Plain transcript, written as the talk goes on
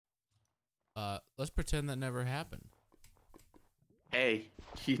Let's pretend that never happened. Hey,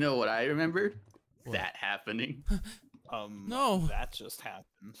 you know what I remembered? What? That happening. No. That just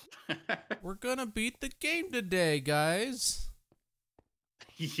happened. We're gonna beat the game today, guys.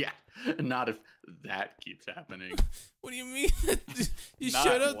 Yeah, not if that keeps happening. What do you mean? You Not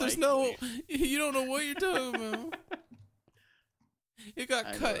shut up. There's no. likely. You don't know what you're talking about. It got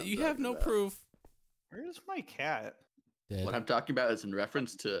I know what cut. I'm You have talking no about. proof. Where's my cat? Dead. What I'm talking about is in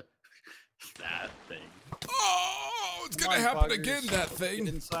reference to that thing. Oh, it's Come gonna on, happen Poggers. again. That Get thing.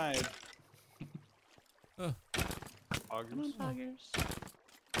 inside. Uh, Poggers. Poggers.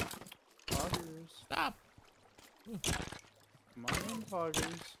 Stop. Come on in,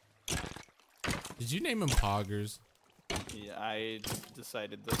 Poggers. Did you name him Poggers? Yeah, I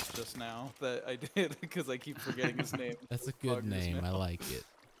decided this just now that I did because I keep forgetting his name. That's a good Poggers name. I now. like it.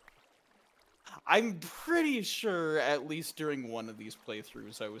 I'm pretty sure, at least during one of these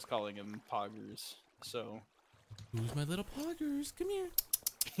playthroughs, I was calling him Poggers. So Who's my little Poggers? Come here.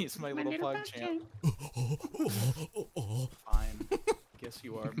 he's my little pog champ. Oh. Fine. Guess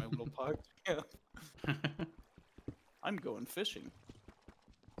you are my little pog champ. I'm going fishing.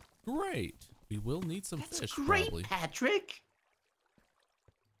 Great. We will need some That's fish, great, probably. Patrick.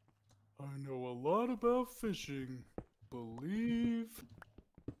 I know a lot about fishing. Believe.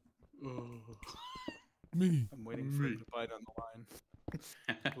 Me. I'm waiting for him to bite on the line.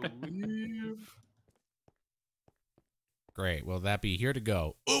 Believe. Great. Well, that be here to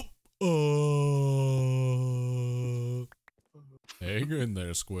go. Oh. Hang in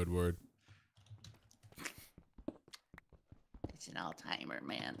there, Squidward. It's an all-timer,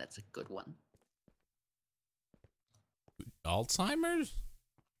 man. That's a good one. Alzheimer's?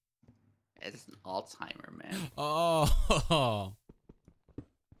 It's an all-timer, man. Oh.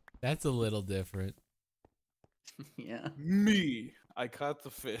 That's a little different. Yeah. Me. I caught the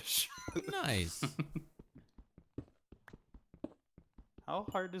fish. Nice. How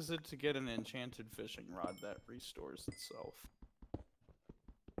hard is it to get an enchanted fishing rod that restores itself?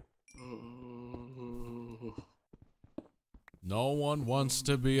 No one wants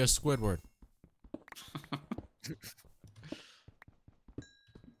to be a Squidward.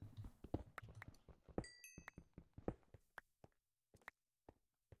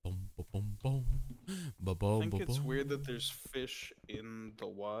 Boom, boom, boom, boom. I Ba-boom, think it's ba-boom. weird that there's fish in the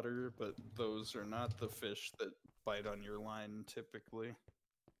water, but those are not the fish that bite on your line typically.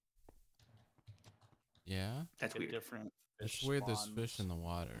 Yeah? That's Get weird. different fish It's weird there's spawns. fish in the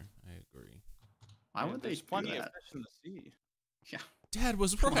water. I agree. Why Yeah, would they there's do plenty that? of fish in the sea. Yeah. Dad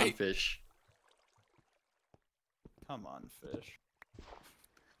was Come on, right. fish. Come on, fish.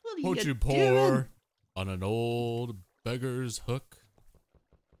 What are Won't you pour doing? on an old beggar's hook?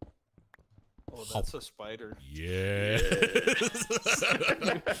 Oh, that's a spider. Yes.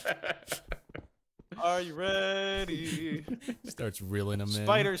 Are you ready? Starts reeling him in.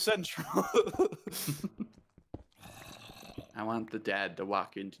 Spider Central. I want the dad to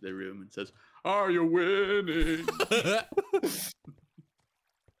walk into the room and says, "Are you winning?"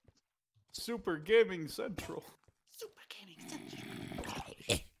 Super Gaming Central. Super Gaming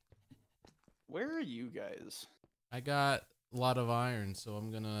Central. Where are you guys? I got a lot of iron, so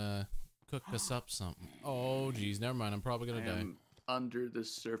I'm gonna cook us up something. Oh, geez, never mind. I'm probably I gonna die. am under the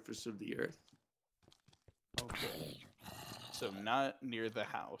surface of the earth. Okay. So not near the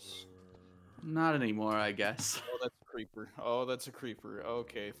house. Not anymore, I guess. Oh, that's a creeper. Oh, that's a creeper.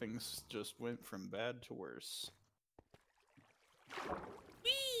 Okay, things just went from bad to worse.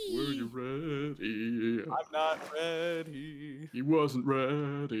 Were you ready? I'm not ready. He wasn't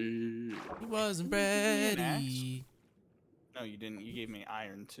ready. He wasn't Didn't you give me an ready. No, you didn't. You gave me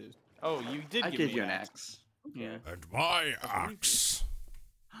iron too. Oh, you did I give gave me you an an axe. axe. Okay. Yeah. And my believe you. axe.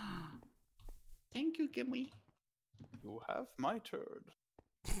 Thank you, Gimli. You have my turd.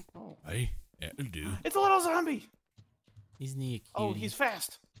 Oh. I'll do. It's a little zombie. Isn't he a cutie? Oh, he's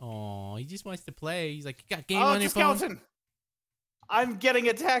fast. Oh, he just wants to play. He's like, you got game Oh, on it's your a phone? skeleton. I'm getting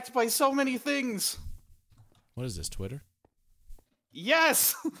attacked by so many things. What is this, Twitter?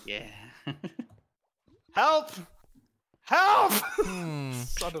 Yes. Yeah. Help. Help. Hmm.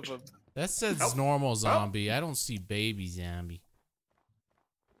 Son of a. That says Help. normal zombie. I don't see baby zombie.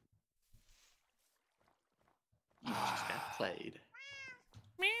 You just got played.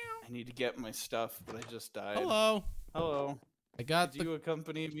 I need to get my stuff, but I just died. Hello. Hello. I got Could you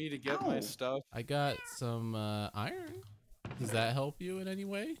accompany me to get my Ow. stuff? I got some iron. Does that help you in any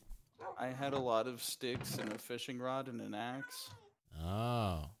way? I had a lot of sticks and a fishing rod and an axe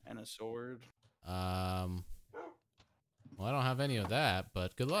Oh. and a sword. Well, I don't have any of that,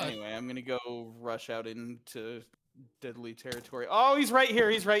 but good luck. Anyway, I'm gonna go rush out into deadly territory. Oh, he's right here.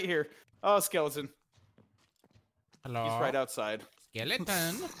 He's right here. Oh, skeleton. Hello. He's right outside.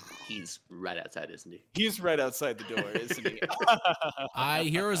 Skeleton. He's right outside, isn't he? He's right outside the door, isn't he? I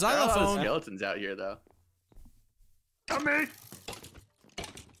hear a There are a lot of xylophone. skeletons out here, though. Come me!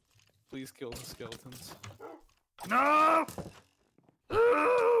 Please kill the skeletons. No!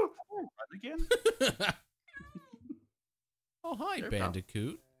 Run again? Oh, hi, There, pal.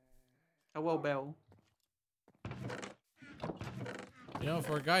 Bandicoot. Hello, Bell. You know,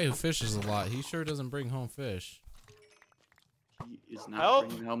 for a guy who fishes a lot, he sure doesn't bring home fish. He is not Help!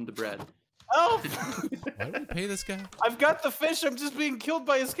 bringing home the bread. Help! Why do we pay this guy? I've got the fish. I'm just being killed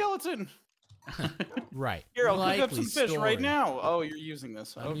by a skeleton. Right. Here, I'll cook up Likely some fish right story. now. Oh, you're using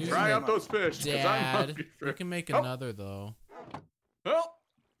this. I'm Okay. using Fry it. up those fish, 'cause I'm Dad, hungry for we can make help. another, though. Help!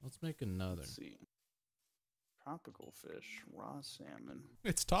 Let's make another. Let's see. Tropical fish, raw salmon.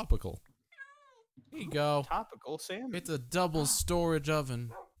 It's topical. Here you go. Topical salmon. It's a double storage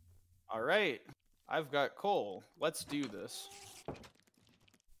oven. All right. I've got coal. Let's do this.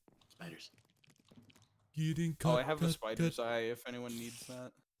 Spiders. Getting Oh, I have a spider's eye if anyone needs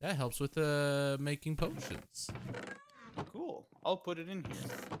that. That helps with making potions. Cool. I'll put it in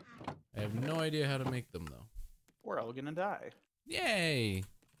here. I have no idea how to make them, though. We're all gonna die. Yay!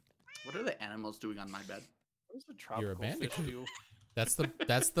 What are the animals doing on my bed? What does the You're a tropical fish bandicoot. do?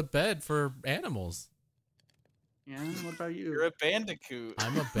 That's the bed for animals. Yeah, what about you? You're a bandicoot.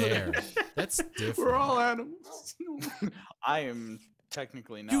 I'm a bear. That's different. We're all animals. I am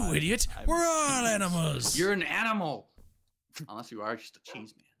technically not. You idiot! I'm- We're all animals. You're an animal. Unless you are just a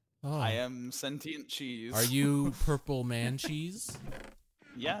cheese man. Oh. I am sentient cheese. Are you purple man cheese?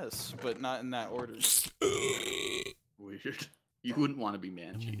 Yes, but not in that order. Weird. You wouldn't want to be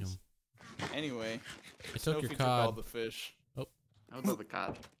man cheese. Anyway, I took your Sophie took all cod. the fish. I would love a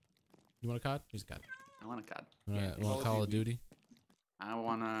cod. You want a cod? Here's a cod. I want a cod. You want Call of Call of Duty? I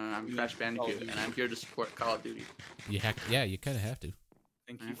wanna. I'm Yeah, Crash Call of Bandicoot, Duty. and I'm here to support Call of Duty. Yeah, you kind of have to.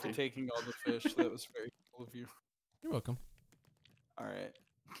 Thank you for Okay. taking all the fish. That was very cool of you. You're welcome. All right.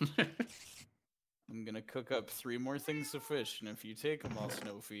 I'm gonna cook up 3 more things of fish, and if you take them all,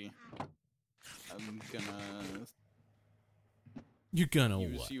 Snowfie, I'm gonna You're gonna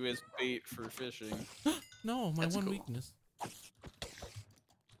use what? you as bait for fishing. No, my That's one cool. weakness.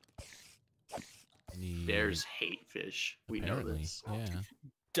 Need- Bears hate fish. We know apparently, this. Oh. Yeah.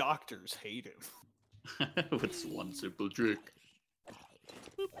 Doctors hate him. What's one simple trick?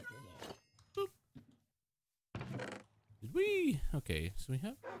 Did we? Okay, so we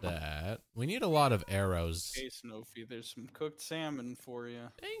have that. We need a lot of arrows. Hey, Snowfie, there's some cooked salmon for you.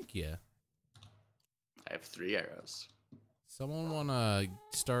 Thank you. I have 3 arrows. Someone wanna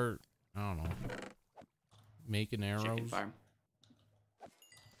start? I don't know. Making Chicken arrows. farm.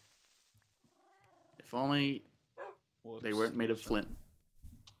 If only they Whoops. weren't made of flint.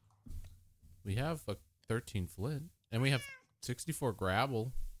 We have a 13 flint, and we have 64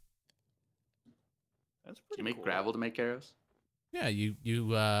 gravel. That's Do pretty you make cool. gravel to make arrows? Yeah, you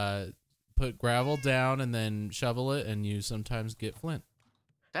put gravel down and then shovel it, and you sometimes get flint.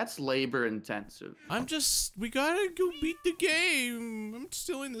 That's labor intensive. We gotta go beat the game. I'm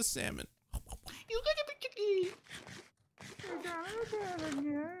stealing the salmon. You gotta be chicky.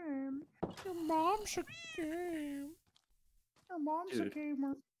 Your mom's a game, Your mom's Dude.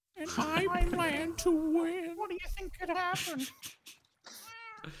 gamer. and I plan to win. What do you think could happen?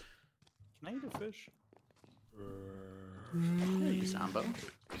 Can I eat a fish? Hey, Sambo.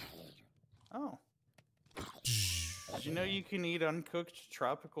 Oh. Did you know you can eat uncooked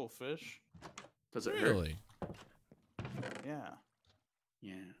tropical fish? Does it hurt? Really? Yeah.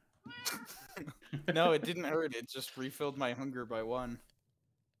 Yeah. No, it didn't hurt. It just refilled my hunger by 1.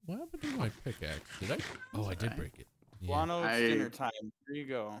 What happened to my pickaxe? Did I? Oh, I did alright. break it. Yeah. Guano, it's I- dinner time. Here you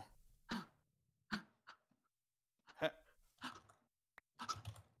go. Heh.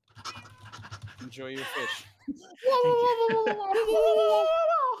 Enjoy your fish.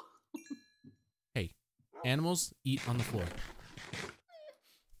 Hey, animals eat on the floor.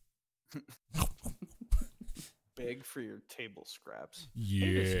 Beg for your table scraps. Yeah.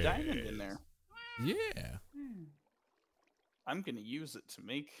 Hey, there's a diamond in there. Yeah. I'm gonna use it to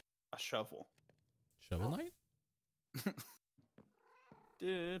make a shovel. Shovel Knight?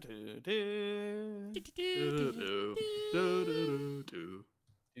 Du, du, du. Do-do, do-do-do-do.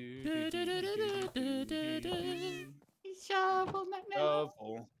 Du, du, du, du, du, du, du.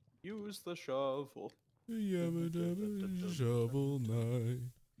 Shovel. Use the shovel. Yabba dabba Shovel Knight.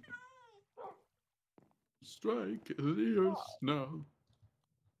 Strike the earth now.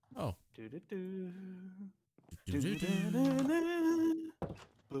 Oh. Du, du, du. Do-do-do.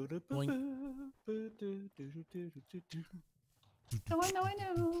 No, I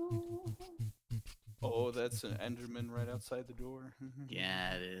know. Oh, that's an Enderman right outside the door.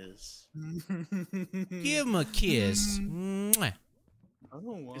 Yeah, it is. Give him a kiss. Mwah. I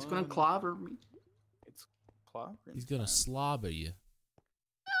don't want He's gonna clobber me. It's clobbering. He's gonna time. slobber you.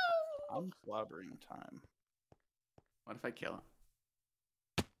 I'm clobbering time. What if I kill him?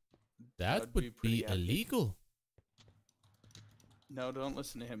 That That'd be would pretty be epic. illegal. No, don't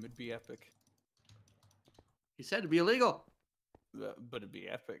listen to him. It'd be epic. He said it'd be illegal. But it'd be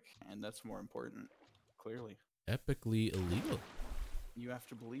epic, and that's more important. Clearly, Epically illegal. you have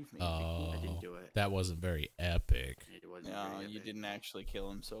to believe me. Oh, I didn't do it. that wasn't very epic. It wasn't No, very you epic. didn't actually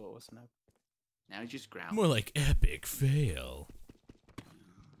kill him, so it wasn't epic. Now he just growled. More like epic fail.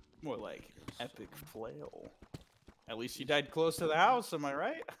 More like epic flail. At least you died close to the house, am I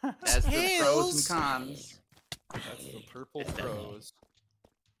right? That's the pros Tails. and cons. That's the purple It's that- pros.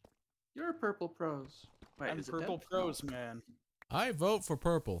 You're a purple pros. Wait, I'm is it purple them? pros, man. I vote for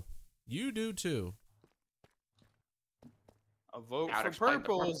purple. You do too. A vote Gotta for explain the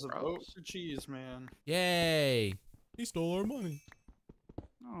purple purple is a pros. vote for cheese, man. Yay! He stole our money.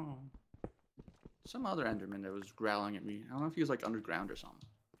 Oh. Some other Enderman that was growling at me. I don't know if he was like underground or something.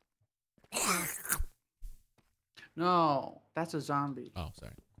 No, that's a zombie. Oh,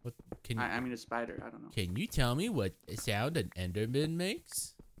 sorry. What can you I mean a spider. I don't know. can you tell me what sound an Enderman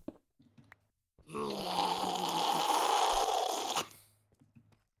makes?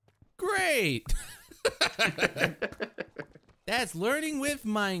 Great. That's learning with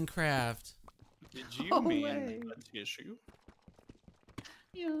Minecraft. Did you No mean way. a tissue?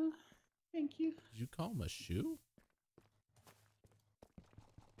 Yeah. Thank you. Did you call him a shoe?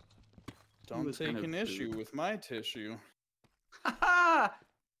 Don't was take kind of an issue rude. with my tissue. Haha!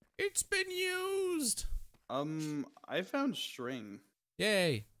 It's been used. I found string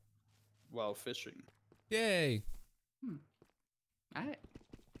Yay. while fishing. Yay. Alright.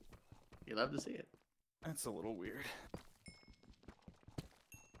 You love to see it. That's a little weird.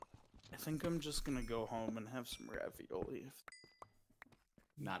 I think I'm just gonna go home and have some ravioli.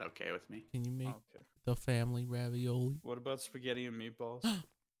 Not okay with me. Can you make Okay. the family ravioli? What about spaghetti and meatballs?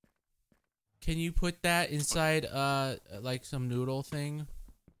 Can you put that inside like some noodle thing?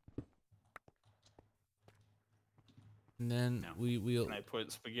 And then No. we'll Can I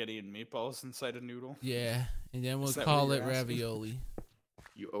put spaghetti and meatballs inside a noodle? yeah, and then we'll Is that call what it you're asking? ravioli.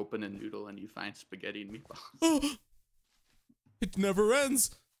 You open a noodle and you find spaghetti and meatballs. It never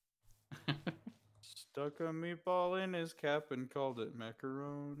ends. Stuck a meatball in his cap and called it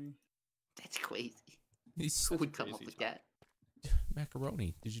macaroni. That's crazy. He's Who would come up crazy with talk. that?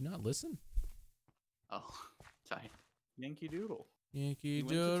 macaroni. Did you not listen? Oh, sorry. Yankee Doodle. Yankee He went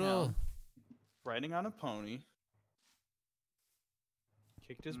to Doodle. town, riding on a pony.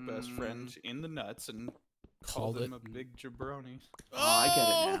 Kicked his best friend in the nuts and called Called him it. a big jabroni. Oh, I get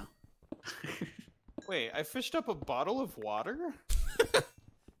it now. Wait, I fished up a bottle of water?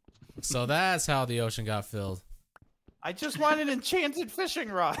 So that's how the ocean got filled. I just want an enchanted fishing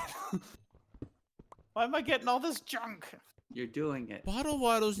rod. Why am I getting all this junk? You're doing it. Bottle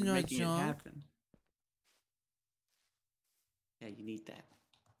waddle's You're not making it junk. happen. Yeah, you need that.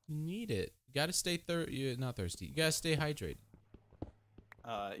 You need it. You gotta stay you're not thirsty. You gotta stay hydrated.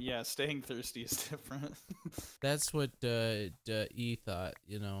 Yeah, staying thirsty is different. That's what E thought,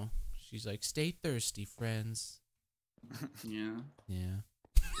 you know. She's like, stay thirsty, friends. Yeah. Yeah.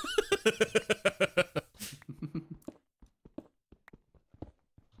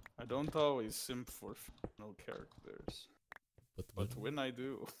 I don't always simp for no characters, but when I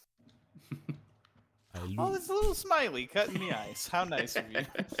do. I Oh, lose. this little smiley cut in the ice. How nice of you.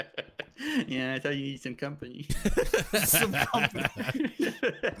 Yeah, I thought you need some company. Some company.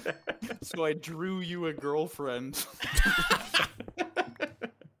 So I drew you a girlfriend.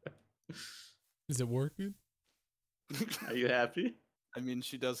 Is it working? Are you happy? I mean,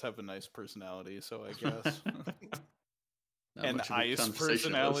 she does have a nice personality, so I guess. Not An much of a ice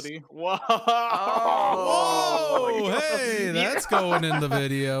conversationalist. personality. Whoa! Whoa! my Hey, God. that's going in the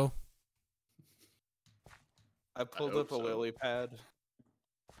video. I pulled hope up a so. lily pad.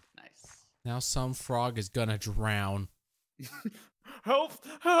 Nice. Now some frog is gonna drown. Help!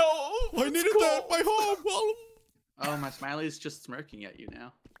 Help! I needed that. My home. Oh, my Smiley's just smirking at you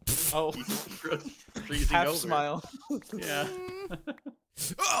now. Oh, He's freezing half over. smile. Yeah.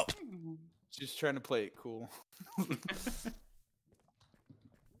 Oh! She's trying to play it cool.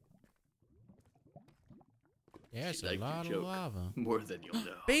 Yeah, it's She a liked your lot of joke. lava. More than you'll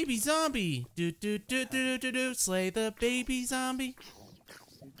know. Baby zombie. Do do do do do do do. Slay the baby zombie.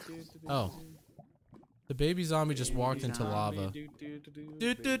 Oh. The baby zombie just Baby walked into zombie, lava. Do Do,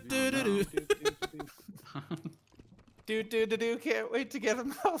 do, do, do, do. Can't wait to get a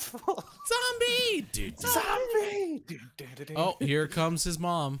mouthful. Zombie! Do, do. Zombie! Oh, here comes his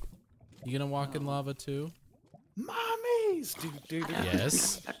mom. You gonna walk in lava too? Mommies!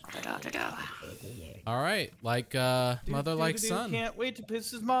 Yes. All right, like mother like son. Can't wait to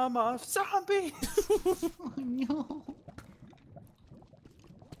piss his mom off. Zombie! Oh, no.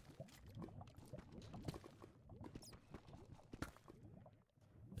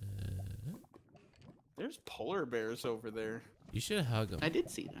 There's polar bears over there. You should hug him. I did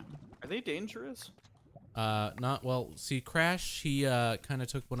see them. Are they dangerous? Not well. See, Crash, he kind of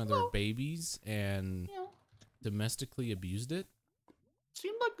took one of their babies and Yeah. domestically abused it,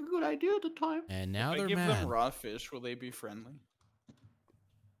 Seemed like a good idea at the time. and now If I they're give mad. them raw fish, will they be friendly?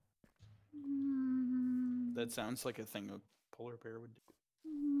 That sounds like a thing a polar bear would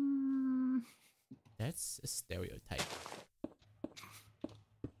do. That's a stereotype.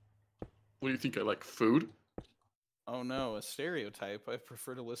 What do you think? I like food? Oh no, a stereotype. I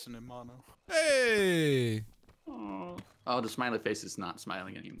prefer to listen in mono. Hey! Oh, the smiley face is not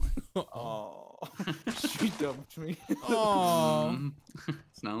smiling anymore. Oh, she dumped me. Aw.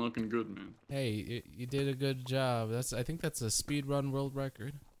 It's not looking good, man. Hey, you did a good job. I think that's a speedrun world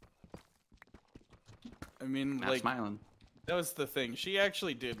record. I mean, Not like, smiling. that was the thing. She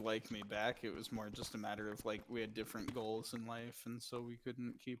actually did like me back. It was more just a matter of, like, we had different goals in life, and so we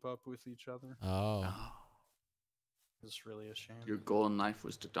couldn't keep up with each other. Oh. Oh, It's really a shame. your goal in life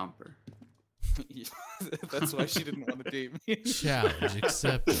was to dump her. Yeah, that's why she didn't want to date me. Challenge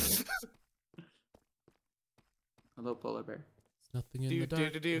accepted. Hello, polar bear. There's nothing in the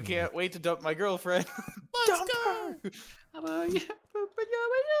dark. Can't wait to dump my girlfriend. Let's Dump go! her! How about you?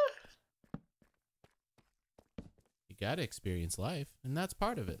 You gotta experience life, and that's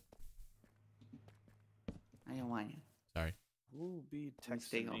part of it. I don't want you. Sorry. Who'll be Let me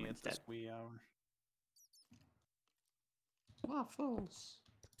stay texting home me at this instead. wee hour? Waffles.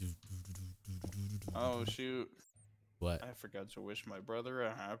 Oh shoot! What? I forgot to wish my brother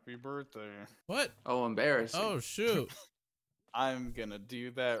a happy birthday. What? Oh, embarrassing. Oh, shoot. I'm gonna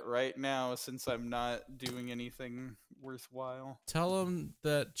do that right now since I'm not doing anything worthwhile. Tell him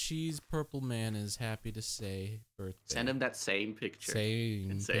that Cheese Purple Man is happy to say birthday. Send him that same picture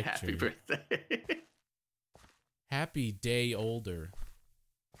Same and say happy picture. birthday. Happy day older.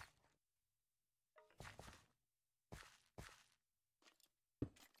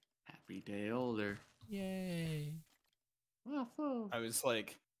 Happy day older. Yay. Waffles.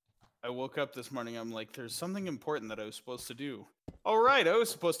 I woke up this morning, I'm like, there's something important that I was supposed to do. All right, I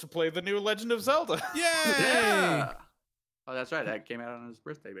was supposed to play the new Legend of Zelda. Yay! Yeah. Oh, that's right. That came out on his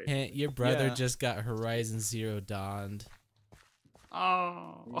birthday, baby. Hey, your brother Yeah. just got Horizon Zero Dawned.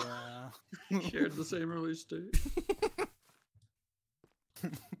 Oh. Yeah. Shared the same release date.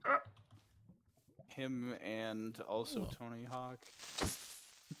 Him and also Oh. Tony Hawk.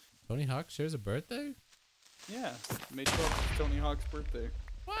 Tony Hawk shares a birthday? Yeah, May 12th is Tony Hawk's birthday.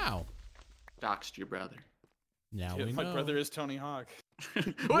 Wow. Doxed your brother. Now Yeah, we my know. brother is Tony Hawk. Wait,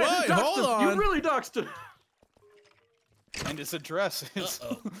 Wait, doxed hold him. on. You really doxed him. And his address is.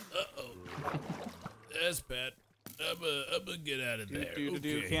 Uh-oh. That's bad. I'm gonna get out of there.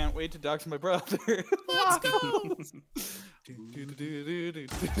 Okay. Can't wait to dox my brother. Let's go!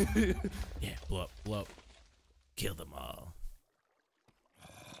 Do. Yeah, blow up, blow up. Kill them all.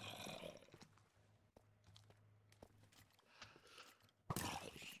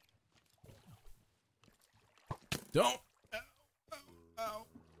 Don't! Ow, ow, ow.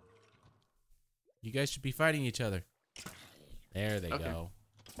 You guys should be fighting each other. There they Okay. go.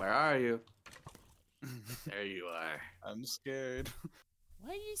 Where are you? There you are. I'm scared.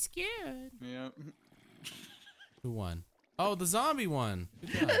 Why are you scared? Yeah. Who won? Oh, the zombie won.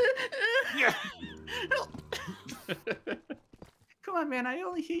 Good job. Yeah. Come on, man. I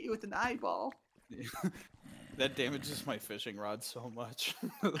only hit you with an eyeball. That damages my fishing rod so much.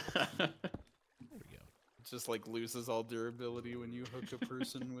 There we go. It just like loses all durability when you hook a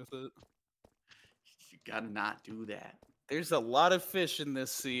person with it. You gotta not do that. There's a lot of fish in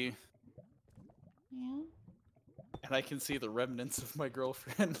this sea, Yeah. and I can see the remnants of my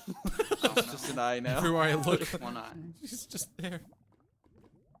girlfriend. It's just an eye now. Everywhere I look, One eye. she's just there.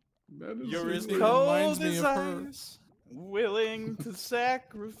 You're as It reminds cold me as of her. ice, willing to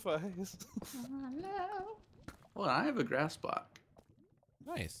sacrifice. Well, I have a grass block.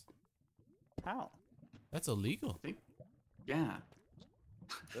 Nice. How? That's illegal. Yeah.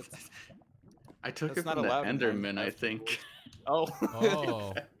 That's, I took That's it not from the allowed in Enderman, I Minecraft think. Oh.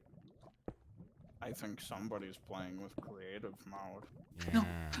 Oh. I I think somebody's playing with creative mode. Yeah.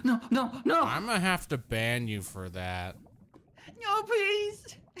 No! I'm gonna have to ban you for that. No,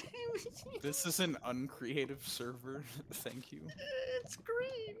 please! This is an uncreative server. Thank you. It's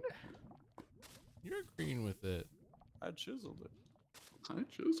green. You're green with it. I chiseled it. I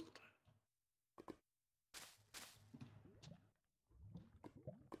chiseled it.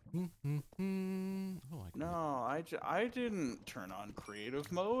 Oh, No, I didn't turn on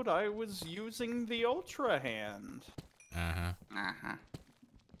creative mode. I was using the Ultra Hand. Uh-huh.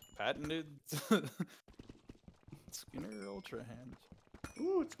 Patented Skinner Ultra Hand.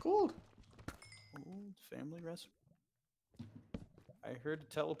 Ooh, it's cold. Old family recipe. I heard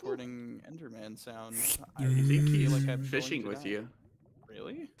a teleporting Enderman sound. I I think feel he's like I'm fishing going to with die. you.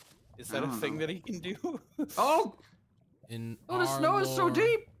 Really? Is I that a don't thing know. that he can do? Oh! In Oh, the our snow is so lore-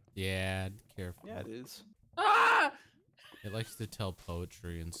 deep! Yeah, careful. Yeah, it is. Ah! It likes to tell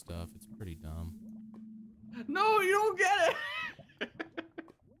poetry and stuff. It's pretty dumb. No, you don't get it!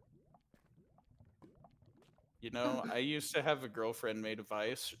 You know, I used to have a girlfriend made of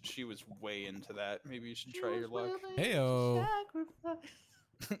ice. She was way into that. Maybe you should try your luck. Heyo.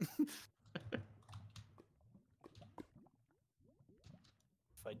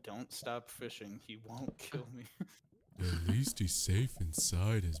 If I don't stop fishing, he won't kill me. At least he's safe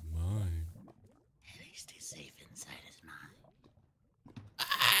inside his mind. At least he's safe inside his mind.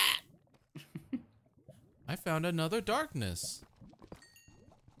 I found another darkness.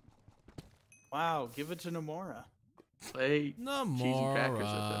 Wow, give it to Nomura. Play cheesy crackers with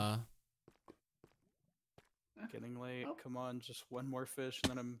Namora. Getting late. Oh. Come on, just one more fish,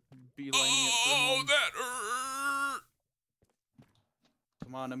 and then I'm beelining it for home. that hurt!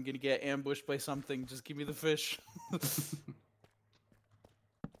 Come on, I'm gonna get ambushed by something. Just give me the fish.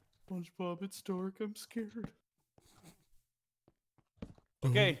 SpongeBob, it's dark. I'm scared.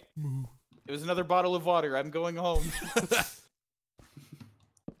 Okay. Move. It was another bottle of water. I'm going home.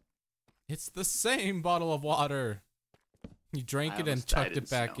 It's the same bottle of water. You drank I it and almost died chucked in it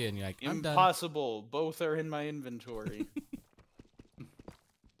back snow. in. You're like, I'm done. Impossible. Both are in my inventory.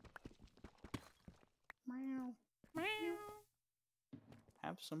 Meow.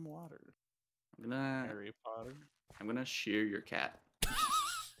 Have some water, Harry Potter. I'm gonna shear your cat.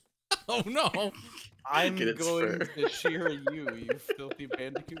 Oh no! I'm Get its going fur. to cheer you, you filthy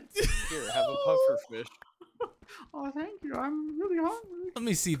bandicoot. Here, have a puffer fish. Oh, thank you. I'm really hungry. Let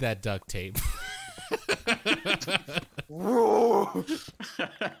me see that duct tape.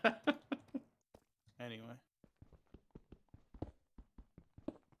 Anyway.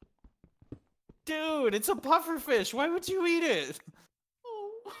 Dude, it's a puffer fish. Why would you eat it?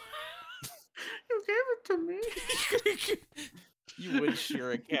 Oh. You gave it to me. You would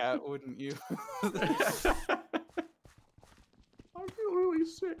shear a cat, wouldn't you? I feel really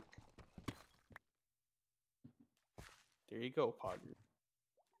sick. There you go, Pogger.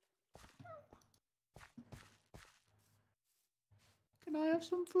 Can I have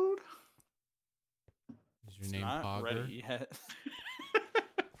some food? Is your It's name not Pogger? ready yet.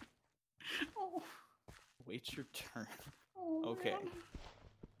 Oh, Wait your turn. oh, Okay. man.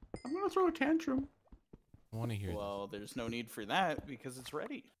 I'm gonna throw a tantrum. I want to hear Well, there's no need for that because it's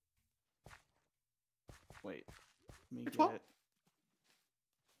ready. Wait. Let me It's what? get.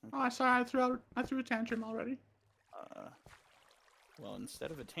 Oh, I saw I threw a tantrum already. Well,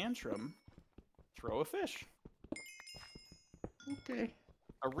 instead of a tantrum, throw a fish. Okay.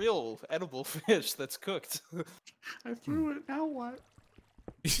 A real edible fish that's cooked. I threw it. Now what?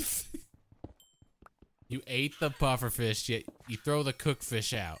 this. You ate the puffer fish, yet you throw the cooked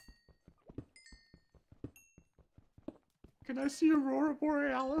fish out. Can I see Aurora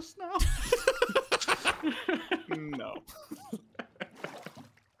Borealis now? No.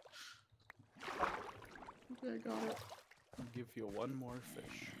 Okay, I got it. I'll give you one more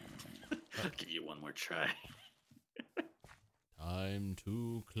fish. I'll give you one more try. Time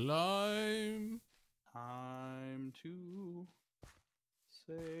to climb. Time to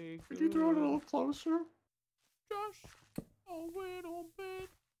say Could you throw it a good- little closer? Just a little bit.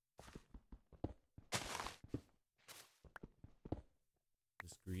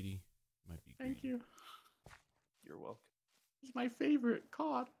 This greedy might be greedy. Thank you. You're welcome. It's my favorite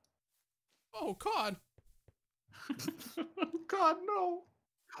cod. Oh, cod. God, no.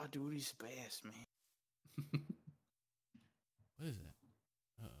 God, duty's best, man. What is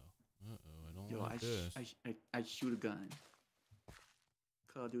that? Uh-oh. Uh-oh. I don't Yo, like this. I shoot a gun.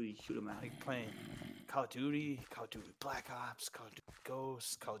 Call of Duty, shoot 'em I out. like playing Call of Duty Black Ops, Call of Duty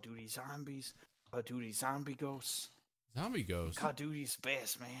Ghosts, Call of Duty Zombies, Call of Duty Zombie Ghosts. Zombie ghost. Call of Duty's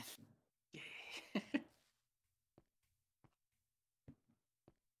best, man.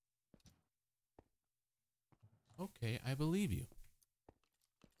 Okay, I believe you.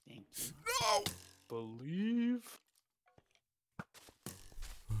 Thank you. No! Believe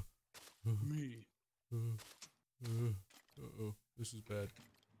me. Uh-oh, this is bad.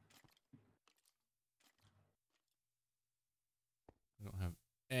 I don't have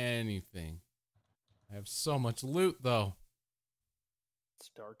anything. I have so much loot, though. It's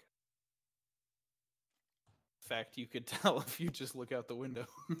dark. In fact, you could tell if you just look out the window.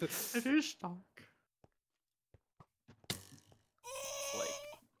 It is dark. It's like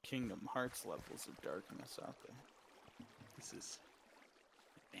Kingdom Hearts levels of darkness out This is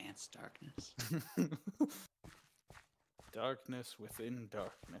advanced darkness. there. Darkness within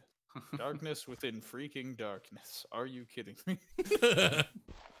darkness. Darkness within freaking darkness. Are you kidding me?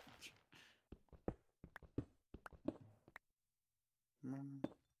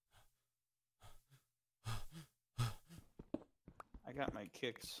 I got my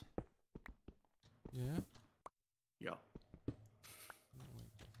kicks. Yeah? Yo,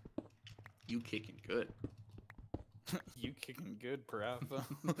 you kicking good. You kicking good, Paratha.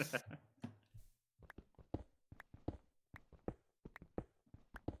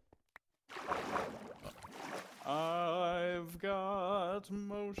 I've got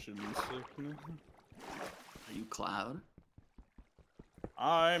motion sickness. Are you Cloud?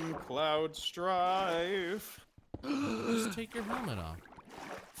 I'm Cloud Strife Just take your helmet off.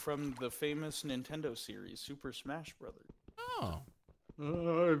 from the famous Nintendo series Super Smash Brothers. Oh.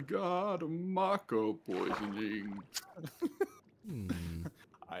 I've got Mako poisoning.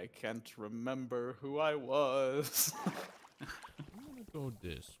 I can't remember who I was. I'm gonna go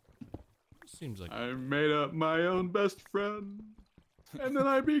this way. Seems like I made up my own best friend, and then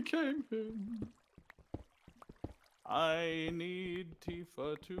I became him. I need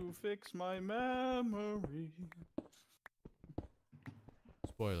Tifa to fix my memory.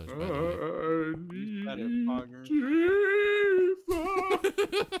 spoilers, by the way. I Use that at need Poggers.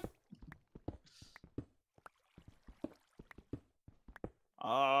 Tifa.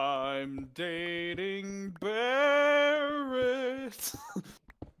 I'm dating Barrett.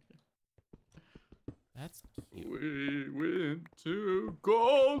 That's cute. We went to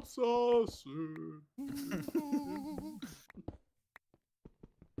Gold Saucer.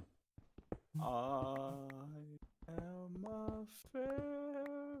 I am a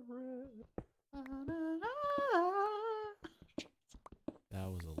ferret. That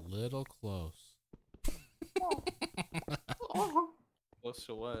was a little close. Close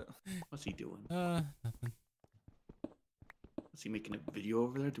to what? What's he doing? Nothing. Is he making a video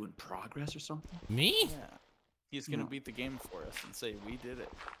over there doing progress or something? Me? Yeah. He's gonna No. beat the game for us and say we did it.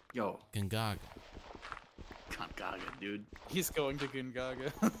 Yo, Gungaga. Gaga, dude. He's going to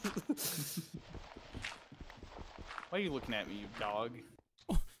Gungaga. Why are you looking at me, you dog?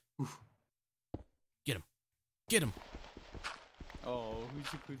 Get him. Oh, who's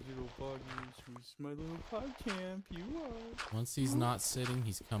a good little Poggers? Who's my little PogCamp? You are. Once he's not sitting,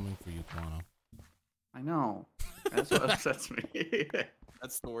 he's coming for you, Guano. I know. That's what upsets me.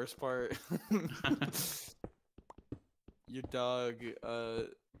 That's the worst part. Your dog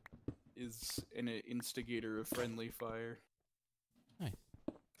is an instigator of friendly fire.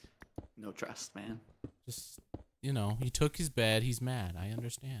 No trust, man. Just, you know, he took his bed. He's mad. I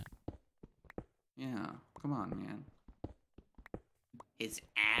understand. Yeah, come on, man. His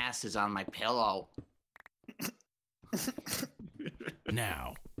ass is on my pillow.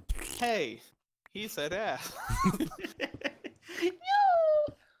 Now. Hey, he said ass.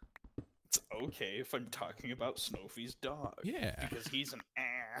 It's okay if I'm talking about Snowfie's dog. Yeah. Because he's an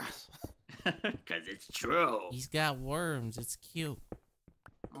ass. Because it's true. He's got worms. It's cute.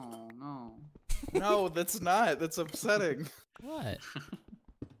 Oh, no. No, that's not. That's upsetting. What?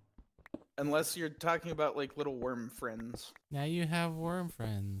 Unless you're talking about like little worm friends Now you have worm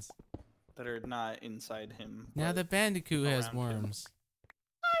friends. that are not inside him. Now but the Bandicoot has around him. worms.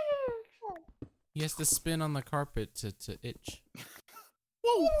 He has to spin on the carpet to itch.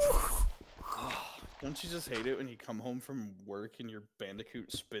 Don't you just hate it when you come home from work and your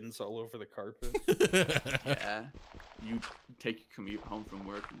Bandicoot spins all over the carpet? Yeah. You take your commute home from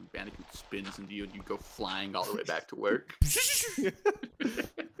work and Bandicoot spins into you and you go flying all the way back to work.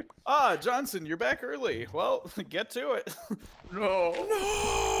 Ah, Johnson, you're back early. Well, get to it. No.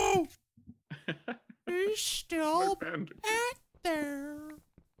 No! He's My still Bandicoot. back there.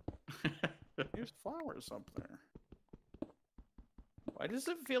 There's flowers up there. Why does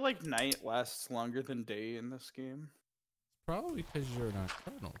it feel like night lasts longer than day in this game? Probably because you're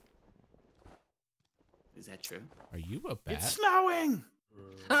nocturnal. Is that true? Are you a bat? It's snowing!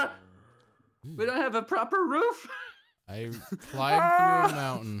 We don't have a proper roof. I climbed through a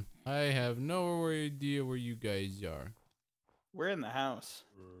mountain. I have no idea where you guys are. We're in the house.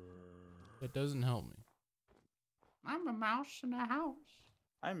 That doesn't help me. I'm a mouse in a house.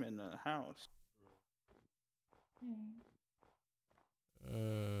 I'm in a house.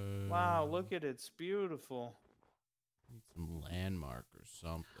 Wow, look at it. It's beautiful. Need some landmark or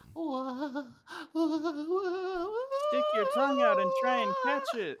something. Stick your tongue out and try and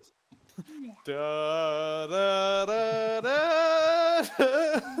catch it. Da, da, da, da,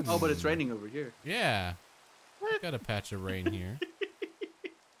 da. Oh, but it's raining over here. Yeah. Got a patch of rain here.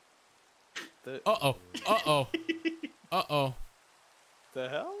 The, Uh-oh. Uh-oh. Uh-oh. the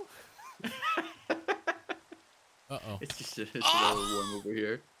hell? Uh-oh. It's just it's a little warm over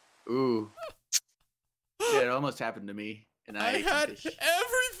here. Ooh. Yeah, it almost happened to me. And I ate some had fish.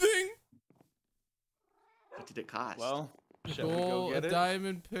 everything. What did it cost? Well, shall we go Gold, get a it?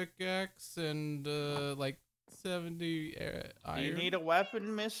 diamond pickaxe, and like 70 iron. Do you need a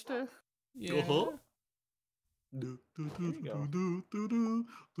weapon, mister? Yeah. Uh-huh.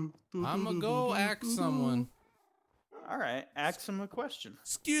 I'ma go axe someone. All right, ask him a question.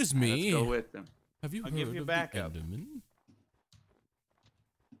 Excuse Let's me. go with them. Have you I'll heard give you of backup. the Enderman?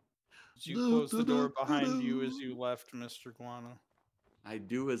 Did you close the door behind you as you left, Mr. Guano? I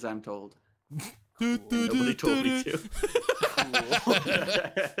do as I'm told. Do, do, Nobody do, told me do. to.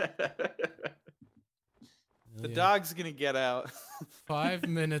 The Yeah. dog's gonna get out. 5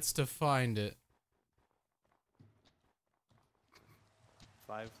 minutes to find it.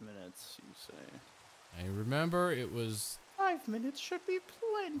 5 minutes, you say? I remember it was 5 minutes should be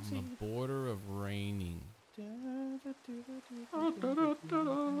on the plenty. border of raining.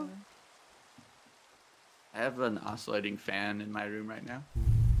 I have an oscillating fan in my room right now.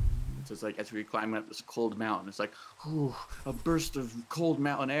 It's just like as we climb up this cold mountain, it's like, ooh, a burst of cold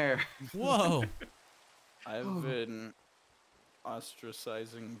mountain air. Whoa. I've been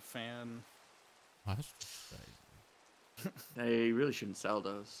ostracizing fan. They really shouldn't sell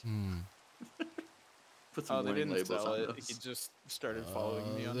those. Put some Oh, they warning didn't labels sell on it. those. He just started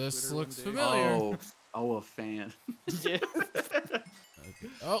following me on this Twitter looks one day. familiar. Oh, a fan. Yeah. Okay.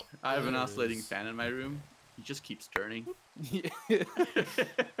 Oh, I have an there it oscillating is. fan in my room. He just keeps turning. Yeah.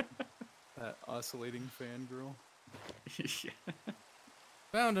 That oscillating fan girl. Yeah.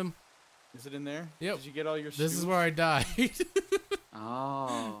 Found him. Is it in there? Yep. Did you get all your This is stew? where I died.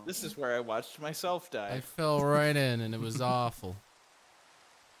 Oh. This is where I watched myself die. I fell right in and it was awful.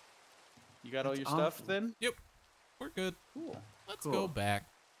 You got all That's your stuff awful. then? We're good. Cool. Let's Cool. go back.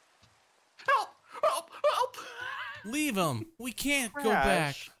 Help! Help! Help! Leave him. We can't go back.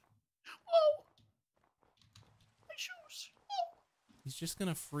 Crash. Whoa! My shoes! Whoa! He's just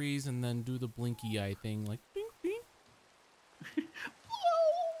gonna freeze and then do the blinky eye thing, like bing bing.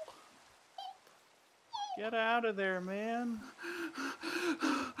 Whoa! Get out of there, man.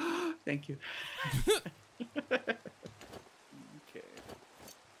 Thank you. Okay.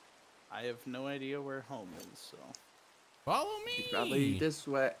 I have no idea where home is, so. Follow me. Probably this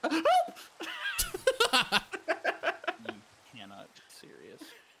way. You cannot be serious.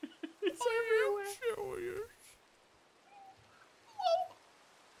 It's everywhere.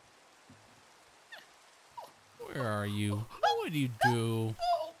 Where are you? What do you do?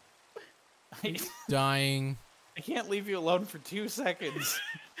 I Dying. can't leave you alone for 2 seconds.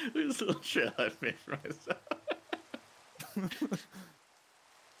 There's a little trail I've made for myself.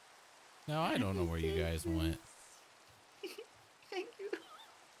 Now I don't know where you guys went. Thank you.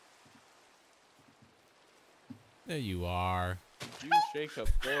 There you are. You shake a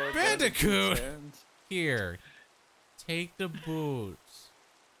poor Bandicoot! hand. Here. Take the boots.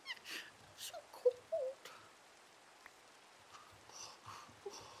 So cold.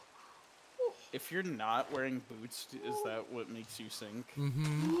 If you're not wearing boots, is that what makes you sink?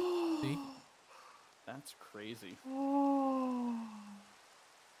 Mm-hmm. See? That's crazy.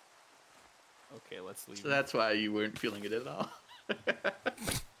 Okay, let's leave. So that's why you weren't feeling it at all.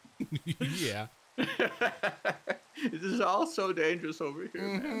 Yeah. This is all so dangerous over here,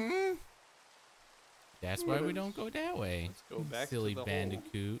 man. Mm-hmm. That's why we don't go that way. Let's go back to Silly the hole.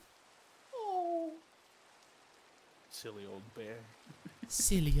 bandicoot. Oh. Silly old bear.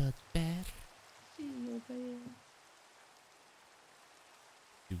 Silly old bear.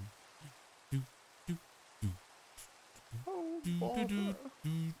 Do, do, do, do. Oh, Do, do, do,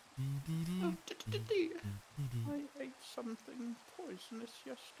 do, do, do, do. I ate something poisonous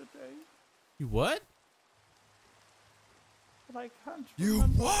yesterday, You what? but I can't You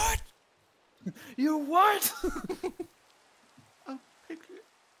remember. what? You what? Piglet,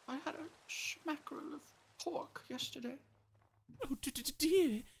 I had a smackerel of pork yesterday. Oh,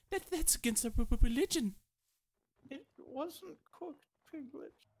 dear. That's against our religion. wasn't cooked,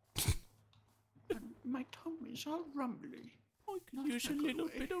 Piglet. My tummy's all rumbly. I could Not use a in a good little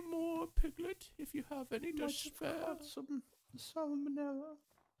way. bit of more, Piglet, if you have any to Might have spare. got some salmonella.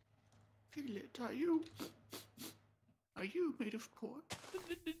 Piglet, are you made of pork?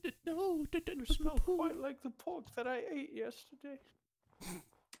 No, that You doesn't smell pull. quite like the pork that I ate yesterday.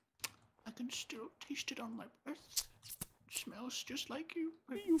 I can still taste it on my breath. It smells just like you.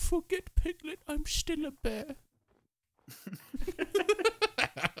 You forget, Piglet, I'm still a bear.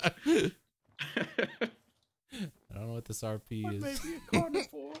 I don't know what this RP I is. may be a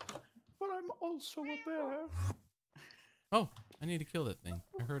carnivore, but I'm also a bear. Oh, I need to kill that thing.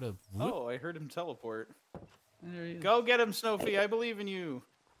 I heard a whoop. Oh, I heard him teleport. There he is. Go get him, Snowfie. I believe in you.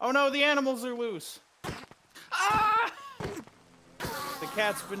 Oh no, the animals are loose. Ah! The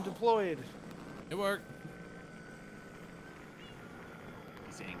cat's been deployed. It worked.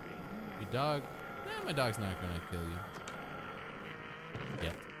 He's angry. Your dog. Nah, my dog's not gonna kill you.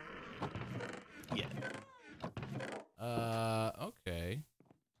 Yet. Okay.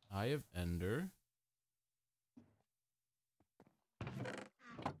 Eye of Ender.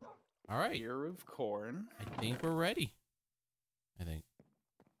 All right. Ear of corn. I think we're ready. I think.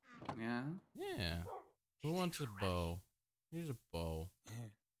 Yeah. Yeah. Who wants a bow? Here's a bow.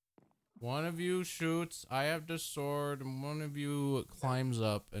 One of you shoots. I have the sword, and one of you climbs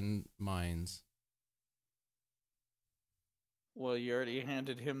up and mines. Well, you already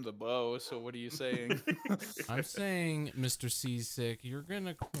handed him the bow, so what are you saying? I'm saying, Mr. Seasick, you're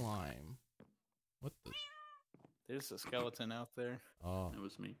gonna climb. What the? There's a skeleton out there. Oh, That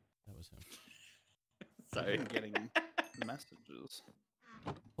was me. that was him. Sorry. I'm getting messages.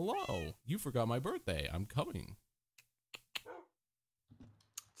 Hello, you forgot my birthday. I'm coming.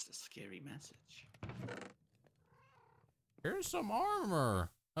 It's a scary message. Here's some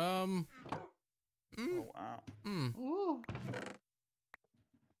armor. Oh wow. Whoa.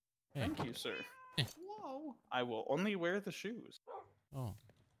 Hey. Thank you, sir. Whoa. I will only wear the shoes. Oh.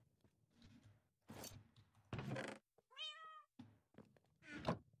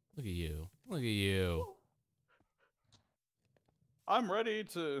 Look at you. Look at you. I'm ready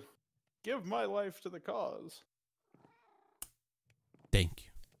to give my life to the cause. Thank you.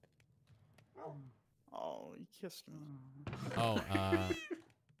 Oh, he kissed me. Oh, I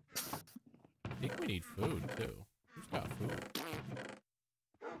think we need food too. Who's got food?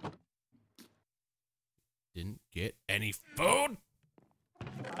 Didn't get any food?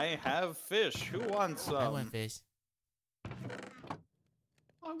 I have fish. Who wants some? I want fish.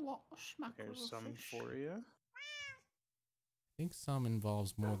 I want a smack of Here's a some fish. for you. I think some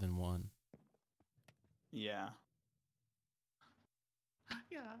involves more than one. Yeah.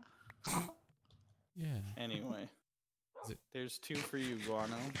 Yeah. Yeah. Anyway. Is it- There's 2 for you,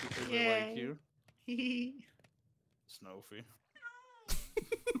 Guano, because I Yay. like you. Hee Snowfie.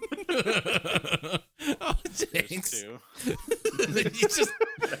 Oh, There's thanks. 2. You just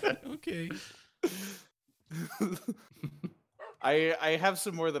okay. I have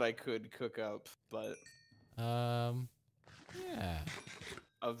some more that I could cook up, but Yeah.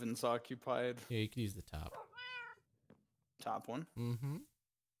 oven's occupied. Yeah, you could use the top. Top one. Mm-hmm.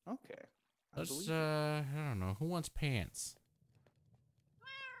 Okay. I Let's believe I don't know. Who wants pants?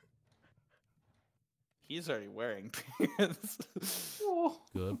 He's already wearing pants.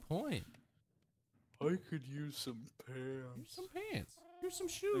 Good point. I could use some Here's pants. some pants. Here's some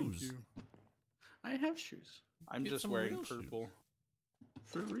Thank shoes. you. I have shoes. I'm Get just some wearing real shoes. purple.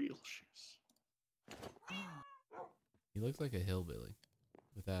 For real shoes. He looks like a hillbilly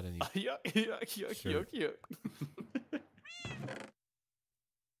without any. Yuck, yuck, yuck, Sure. yuck, yuck.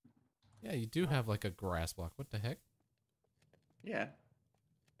 Yeah, you do have like a grass block. What the heck? Yeah.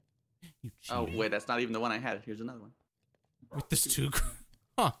 You Oh, cheated. wait, that's not even the one I had. Here's another one. With this two.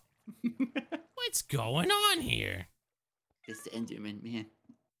 Huh? What's going on here? It's the Enderman, man.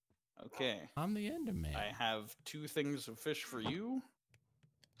 Okay. I'm the Enderman. I have 2 things of fish for you.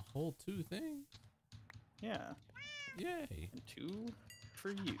 A whole 2 things. Yeah. Yay. And 2 for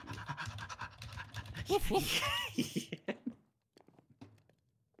you. Woof, woof.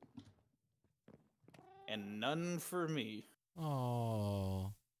 And none for me.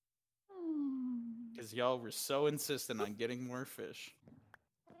 Oh. Because y'all were so insistent on getting more fish.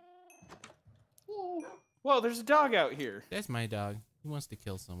 Whoa, there's a dog out here. That's my dog. He wants to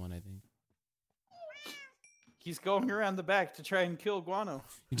kill someone, I think. He's going around the back to try and kill Guano.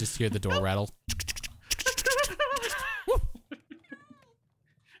 You just hear the door rattle.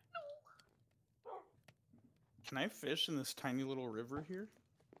 Can I fish in this tiny little river here?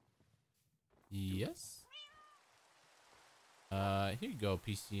 Yes. Here you go,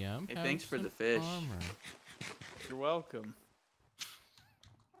 PCM. Hey, Have thanks for the some fish. armor. You're welcome.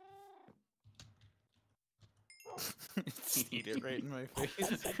 Eat it right in my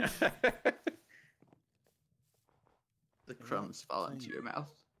face. The crumbs fall into your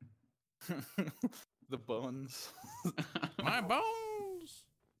mouth. The bones. My bones.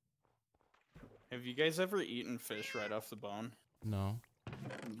 Have you guys ever eaten fish right off the bone? No.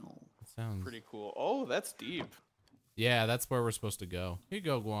 No. It sounds Pretty cool. Oh, that's deep. Yeah, that's where we're supposed to go. Here you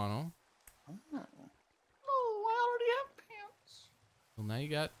go, Guano. Oh, I already have pants. Well, now you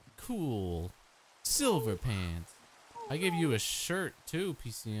got cool silver pants. I gave you a shirt too,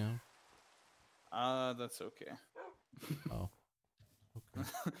 PCM. That's okay. Oh. Okay.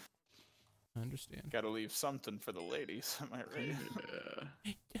 I understand. Gotta leave something for the ladies, am I right?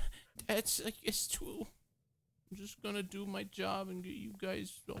 It's true. I'm just gonna do my job and get you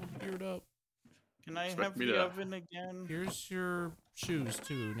guys all geared up. Can I Expect have me the to- oven again? Here's your shoes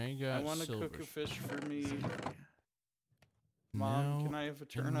too. Now you I got want to silver. cook a fish for me. Now, Mom, can I have a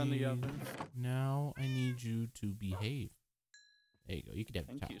turn on the need- oven? Now I need you to behave. There you go. You can have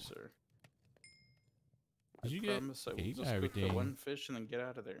the Thank towel. you, sir. Did I you get? promise I okay, will you got just cook the everything. one fish and then get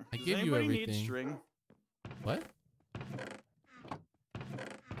out of there. I Does give you anybody need everything. string? What?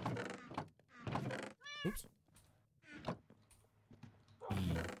 Oops.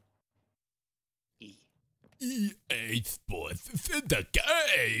 EA Sports is in the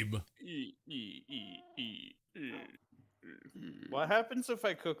game. What happens if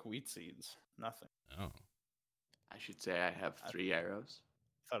I cook wheat seeds? Nothing. Oh. I should say I have 3 arrows.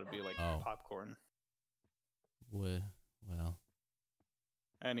 Thought it'd be like Oh. popcorn. Well.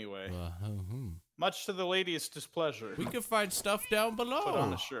 Anyway, hmm. much to the ladies' displeasure. We can find stuff down below. Put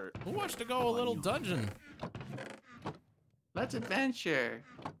on a shirt. Who wants to go a little dungeon? Let's adventure.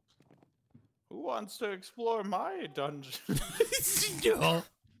 Who wants to explore my dungeon?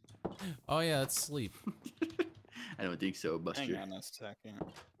 Oh yeah, let's sleep. I don't think so, Buster. Hang on a second.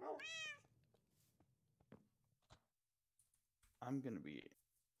 I'm gonna be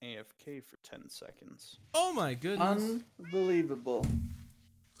AFK for 10 seconds. Oh my goodness. Unbelievable.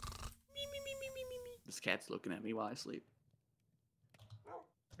 This cat's looking at me while I sleep.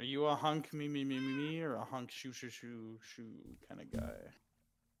 Are you a hunk me, or a hunk shoo kind of guy?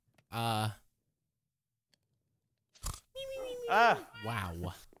 Ah!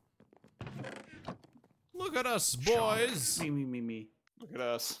 Wow. Look at us, boys. Me. Look at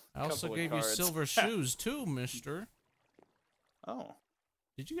us. I also Couple of gave you cards. silver shoes too, mister. Oh,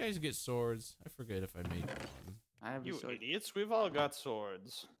 Did you guys get swords? I forget if I made one. I have a you sword. idiots! We've all got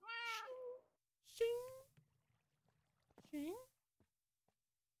swords.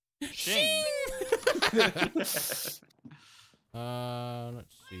 Shing.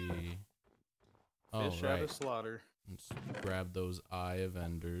 Let's see. Oh, Fish out right. of slaughter. Let's grab those Eye of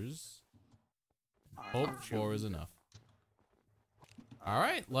Enders. Eye Hope of 4 is Ender. enough.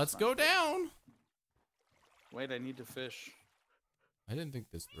 Alright, let's go down. Wait, I need to fish. I didn't think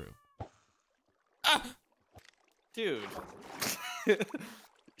this through. Dude.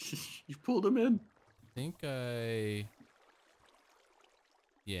 You pulled him in.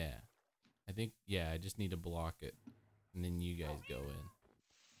 Yeah. I just need to block it. And then you guys go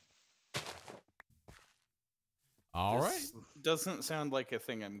in. Alright. This doesn't sound like a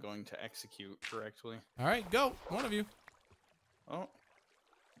thing I'm going to execute correctly. Alright, go. One of you. Oh,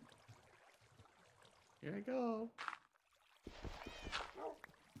 Here I go.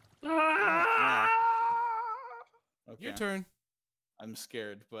 okay. Your turn. I'm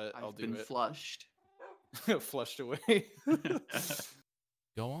scared, but I'll I've do been it. flushed. Flushed away.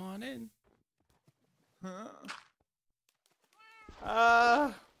 Go on in.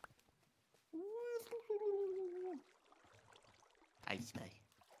 I spy.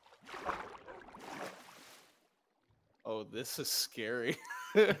 Oh, this is scary.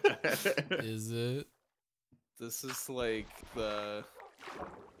 Is it? This is like the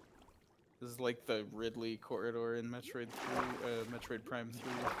Ridley corridor in Metroid 3, Metroid Prime 3.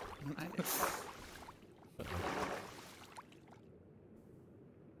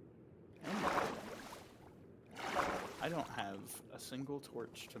 I don't have a single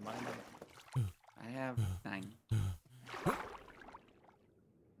torch to my knowledge. I have 9.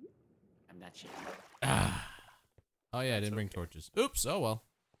 I'm not sure. Oh yeah, I didn't bring torches. Oops, oh well.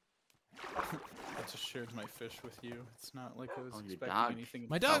 I just shared my fish with you. It's not like I was Oh, your expecting dog. anything.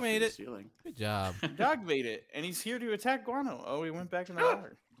 My Fell dog through made the it. ceiling. Good job. Dog made it, and he's here to attack Guano. Oh, he went back in the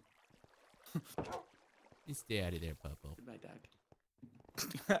water. You stay out of there, Puppo. Goodbye,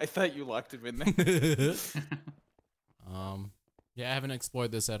 dog. I thought you locked him in there. Yeah, I haven't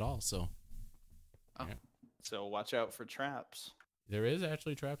explored this at all, so So watch out for traps. there is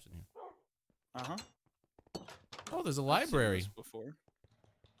actually traps in here. Uh huh. Oh, there's a I've seen library. this before.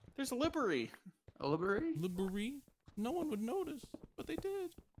 There's a library. A library? Library? No one would notice, but they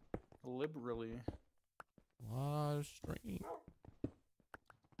did. Liberally. A lot of string.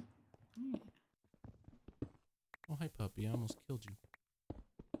 Oh, hi, puppy. I almost killed you.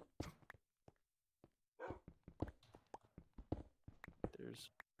 There's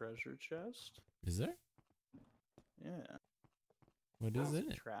treasure chest. Is there? Yeah. What is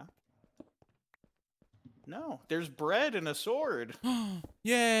in it? Trap. No, there's bread and a sword.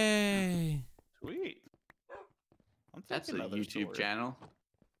 Yay! Sweet. I'll take That's a another YouTube sword. channel.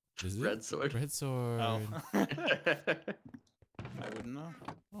 Is it? Red sword. Red sword. Oh. I wouldn't know.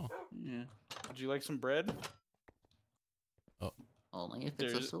 Oh. Yeah. Would you like some bread? Only if it's a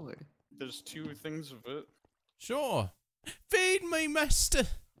There's- sword. There's 2 things of it. Sure. Feed me, master.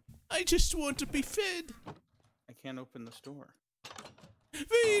 I just want to be fed. I can't open this door.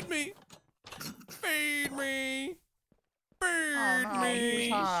 Feed me. Feed me. Feed me.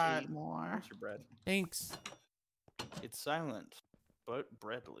 more. Here's your bread. Thanks. It's silent, but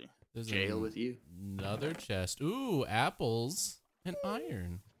breadly. There's Jail with you. another chest. Ooh, apples and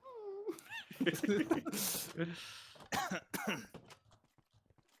iron.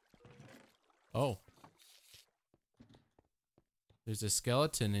 Oh. There's a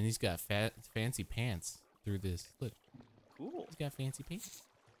skeleton and he's got fancy pants through this. Look, Cool. he's got fancy pants.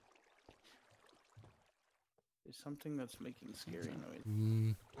 There's something that's making scary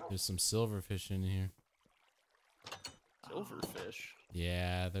noise. There's some silverfish in here. Silverfish.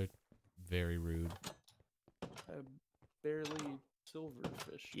 Yeah, they're very rude. Barely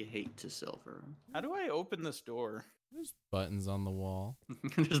silverfish. You hate to silver. How do I open this door? There's buttons on the wall.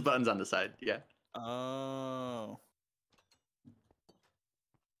 There's buttons on the side. Yeah. Oh.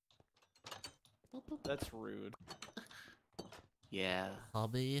 That's rude. Yeah.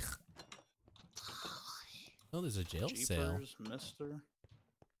 Hobby. Oh, there's a jail cell. Jeepers, mister.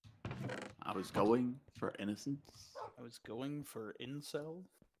 I was going for innocence. I was going for incel.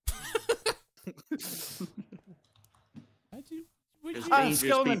 How'd you? Where'd There's you, Ah, dangerous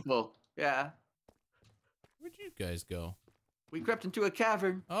skeleton. people. Yeah. where'd you guys go? We crept into a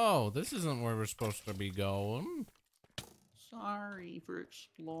cavern. Oh, this isn't where we're supposed to be going. Sorry for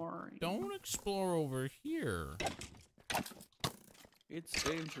exploring. Don't explore over here. It's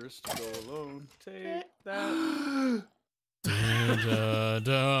dangerous to go alone. Take that. da,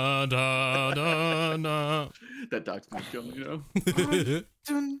 da, da, da, da. That dog's gonna kill me, you know?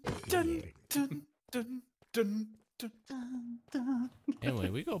 Dun, dun, dun, dun, dun, dun. Anyway,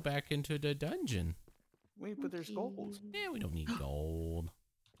 we go back into the dungeon. Wait, but there's gold. Yeah, we don't need gold.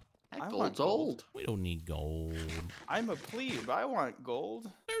 That I want gold's gold. old. We don't need gold. I'm a plebe. I want gold.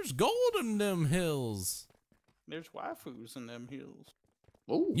 There's gold in them hills. There's waifus in them hills.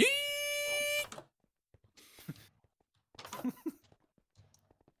 Oh, Yee!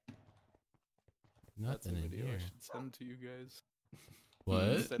 That's a Nothing in video I here. should send to you guys. What?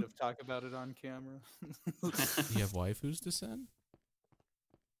 Instead of talk about it on camera. You have waifus to send?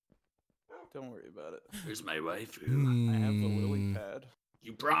 Don't worry about it. where's my wife? I have the lily Hmm. pad.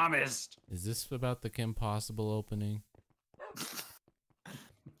 You promised. Is this about the Kim Possible opening?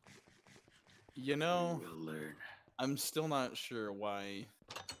 You know, We'll learn. I'm still not sure why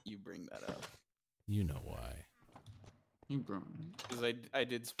you bring that up. You know why. You promised. Because I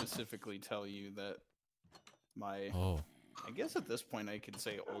did specifically tell you that my... Oh. I guess at this point I could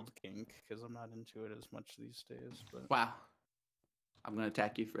say old kink, because I'm not into it as much these days, but... Wow. I'm gonna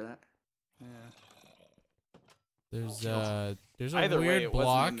attack you for that. Yeah. There's a Either way, weird it block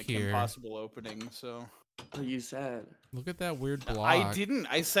wasn't in the Kim here. Possible opening, so... What you said. Look at that weird block. I didn't.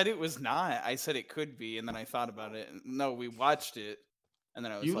 I said it was not. I said it could be, and then I thought about it. No, we watched it, and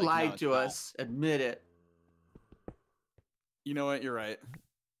then I was You like, no, lied it's to not. us. Admit it. You know what? You're right.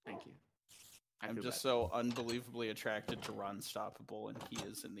 Thank you. I I'm feel just bad. so unbelievably attracted to Ron Stoppable, and he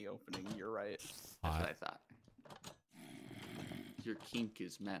is in the opening. You're right. That's Hot. what I thought. Your kink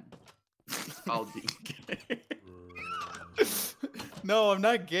is men. It's called being gay. No, I'm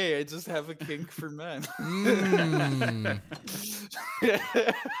not gay. I just have a kink for men. Mm,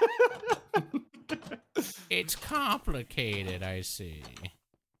 it's complicated, I see.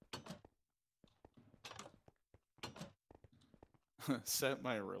 Set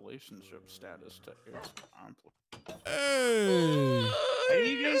my relationship status to it's complicated. Hey! Why do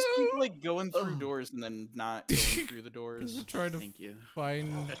you guys keep like going through doors and then not going through the doors? I'm trying to Thank you.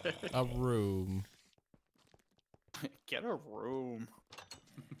 find a room. Get a room.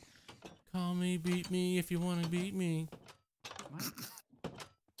 Call me, beat me if you want to beat me. What?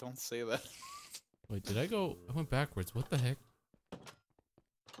 Don't say that. Wait, did I go? I went backwards. What the heck?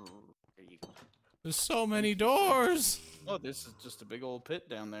 There you go. There's so many doors. Oh, this is just a big old pit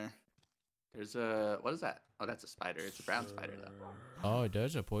down there. There's a what is that? Oh, that's a spider. It's a brown spider though. Oh,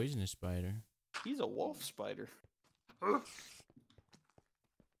 there's a poisonous spider. He's a wolf spider. Who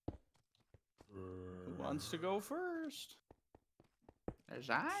wants to go first? There's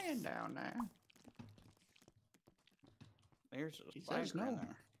iron down there. There's a He spider says no. in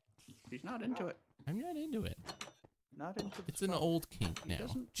there. He's not into it. I'm not into it. Not into the It's an smoke. old kink He now.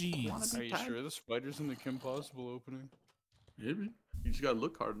 doesn't wanna Jeez. be Are you tied. sure the spider's in the Kim Possible opening? Maybe. You just gotta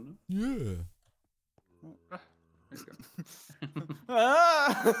look hard enough. Yeah. There you go.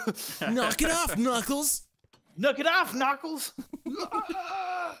 Ah! Knock it off, Knuckles. Knock it off, Knuckles!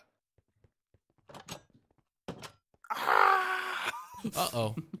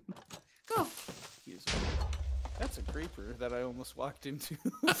 Uh-oh. Go. That's a creeper that I almost walked into.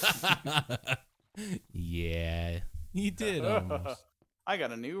 Yeah. You did almost. I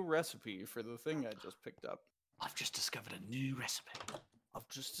got a new recipe for the thing I just picked up. I've just discovered a new recipe. I've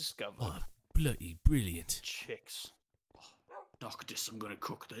just discovered Oh, bloody brilliant. chicks. Doctus, I'm gonna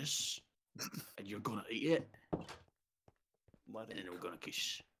cook this, and you're gonna eat it, Let and it then we're gonna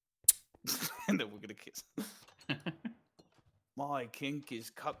kiss. and then we're gonna kiss. My kink is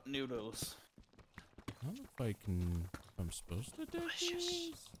cup noodles. I don't know if I can... I'm supposed to do Delicious.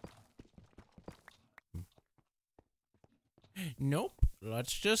 these? Nope.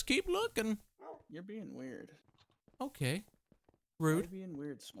 Let's just keep looking. You're being weird. Okay. You're Rude. being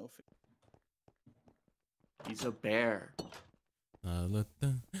weird, Snowflake. He's a bear. Let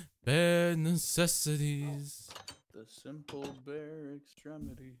the bare necessities. The simple bare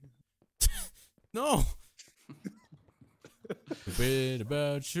extremity. No. Forget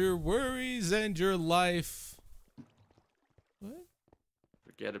about your worries and your life. What?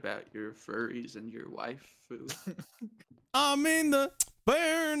 Forget about your furries and your wife. I mean the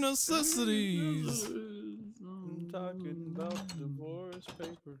bare necessities. I'm talking about divorce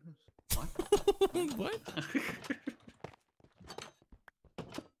papers. What?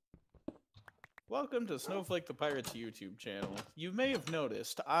 Welcome to Snowflake the Pirate's YouTube channel. You may have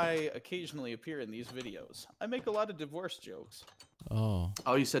noticed I occasionally appear in these videos. I make a lot of divorce jokes. Oh.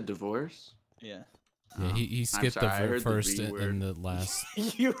 Oh, you said divorce? Yeah. Yeah, he I'm skipped sorry, I the heard the first B and word. the last.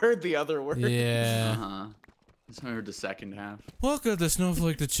 You heard the other word. Yeah. Uh-huh. I heard the second half. Welcome to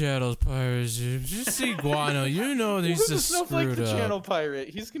Snowflake the Channel's Pirates. You just see Guano. You know he's Welcome to just Snowflake screwed the up. channel pirate.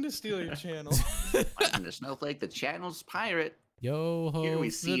 He's gonna steal your channel. Welcome to Snowflake, the channel's pirate. Yo ho. Here we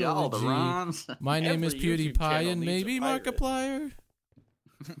see all the fiddly-gee. ROMs. My name is Every YouTube PewDiePie channel and needs a maybe pirate. Markiplier.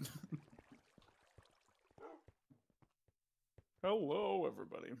 Hello,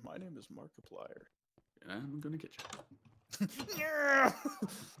 everybody. My name is Markiplier. I'm gonna get you. Yeah.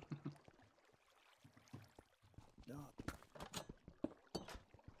 No.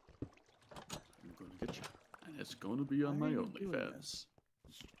 I'm gonna get you. And it's gonna be on Why my are you doing OnlyFans. this?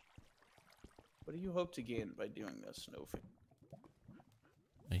 What do you hope to gain by doing this, Snowflake?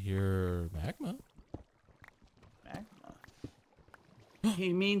 I hear magma. Magma.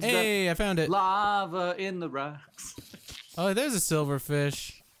 He means Hey, I found the it. lava in the rocks. Oh, there's a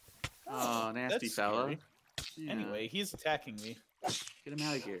silverfish. Oh, nasty That's fella. scary. Yeah. Anyway, he's attacking me. Get him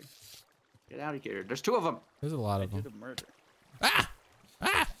out of here. Get out of here. There's two of them. There's a lot I of did them. a murder. Ah!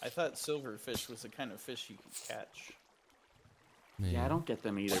 Ah! I thought silverfish was the kind of fish you could catch. Yeah, I don't get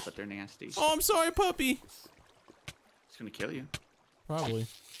them either, but they're nasty. Oh, I'm sorry, puppy. It's gonna kill you. Probably.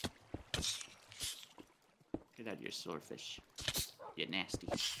 Get out of your swordfish. Get nasty.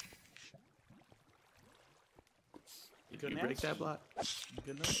 Did Good you break nasty. that block?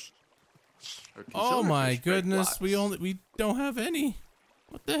 Good night. Or can Oh my silverfish break goodness, we blocks? don't have any.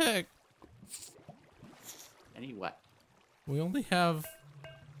 What the heck? Any what? We only have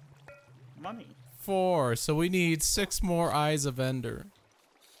Money. 4, so we need 6 more Eyes of Ender.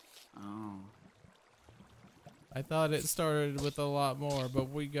 Oh. I thought it started with a lot more, but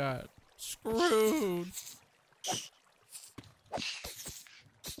we got screwed.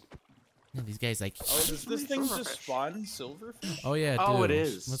 No, these guys like. Oh, does this thing just Silverfish. spawn silverfish? Oh yeah, Oh, it do.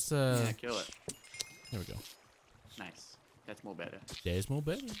 is. Let's Yeah, kill it. There we go. Nice. That's more better. There's more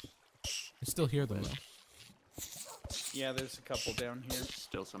better. I still hear them though. Yeah, there's a couple down here.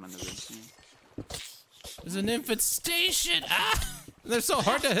 Still some in the room. There's an infestation. Ah! They're so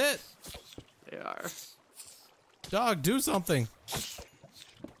hard to hit. They are. Dog, do something.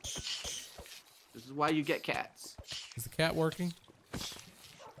 This is why you get cats. Is the cat working?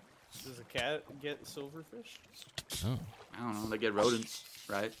 Does a cat get silverfish? Oh. I don't know. They get rodents,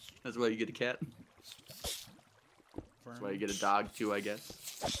 right? That's why you get a cat. That's why you get a dog too, I guess.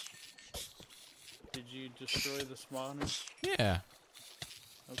 Did you destroy the spawner? Yeah.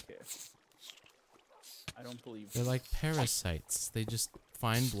 Okay. I don't believe They're you. like parasites. They just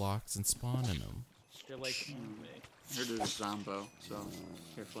find blocks and spawn in them. They're like anime. I heard there's a Zombo, so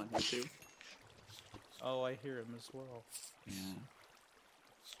careful in here too. Oh, I hear him as well. Yeah.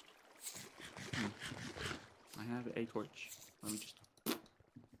 I have a torch. Let me just.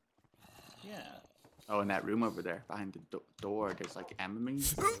 Yeah. Oh, in that room over there, behind the door, there's like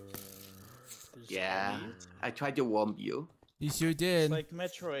enemies. There's Yeah. Emmys. I tried to warn you. You sure It's did. like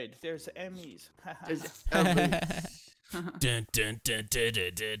Metroid. There's Emmys. There's enemies. Dun, dun, dun, dun, dun,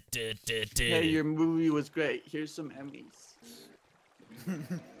 dun, dun, dun, dun. Hey, your movie was great. Here's some Emmys.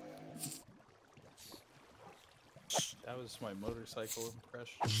 That was my motorcycle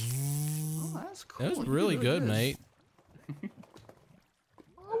impression. Oh, that's cool. That was You really did good, this. mate.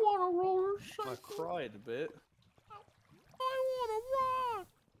 I want a roller I cycle. cried a bit. I want to rock.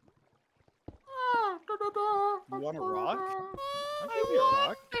 You want a rock? I'll I give you a want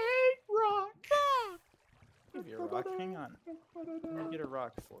rock. a rock. Give you a rock. Hang on. Let me get a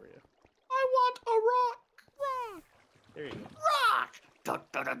rock for you. I want a rock. Rock. There you go. Rock. Da,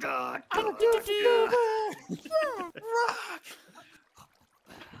 da, da, da, da, do, da, do, da. Rock.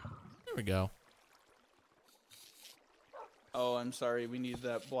 There we go. Oh, I'm sorry. We need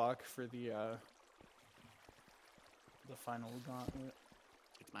that block for the final gauntlet.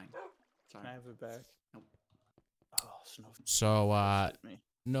 It's mine. Sorry. Can I have it back? Nope. Oh, snow. So, Hit me.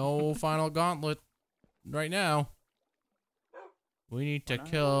 no final gauntlet right now. We need to Why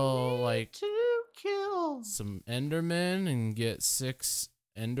not? kill, like, To kill. some Endermen and get 6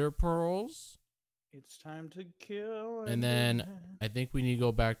 Ender Pearls. It's time to kill. And then Enderman. I think we need to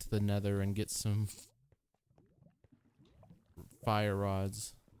go back to the Nether and get some fire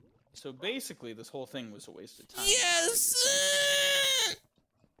rods. So basically, this whole thing was a waste of time. Yes!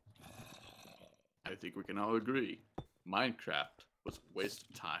 I think we can all agree. Minecraft was a waste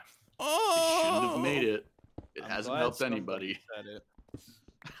of time. Oh! They shouldn't have made it. It I'm hasn't glad helped somebody anybody. said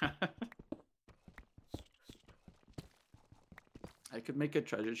it. I could make a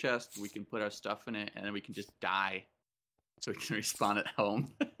treasure chest. We can put our stuff in it, and then we can just die, so we can respawn at home.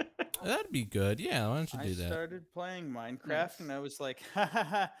 That'd be good. Yeah, why don't you I do that? started playing Minecraft and I was like, ha ha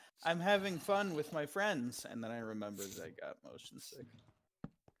ha, I'm having fun with my friends. And then I remembered I got motion sick.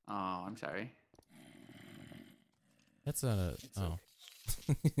 Oh, I'm sorry. That's not a. It's Oh.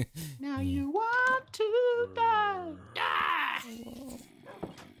 Now you want to die. Die.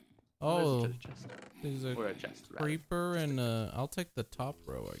 Oh, There's a chest. there's a Or a chest, rather. creeper and I'll take the top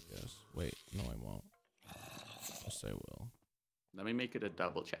row, I guess. Wait, no, I won't. Yes, I will. Let me make it a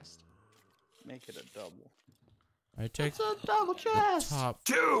double chest. Make it a double. I take It's a double chest. top.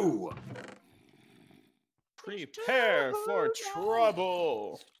 2. Prepare for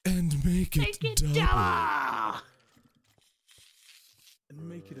trouble. And make it double. Double. And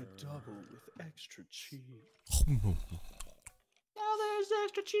make it a double with extra cheese. Now there's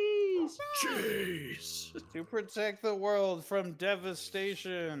extra cheese. Cheese. To protect the world from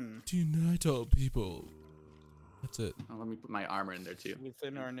devastation Unite all people. That's it. Oh, let me put my armor in there too.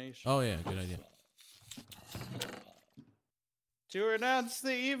 within our nation. Oh yeah, good idea. To renounce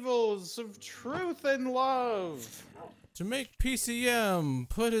the evils of truth and love. To make PCM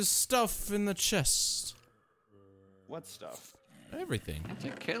put his stuff in the chest. What stuff? Everything. To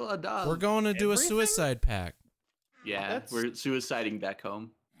kill a dog. We're going to do a Everything? suicide pack. Yeah, That's- we're suiciding back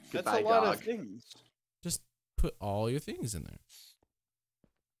home. That's Goodbye, a lot dog. of things. Just put all your things in there.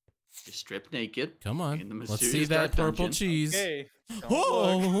 You're stripped naked. Come on. In the Let's see mysterious that dark purple dungeon. cheese. Okay. don't look.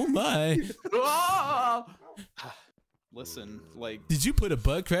 Oh my. Oh! Listen, like, Did you put a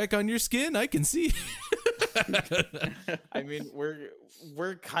butt crack on your skin? I can see. I mean,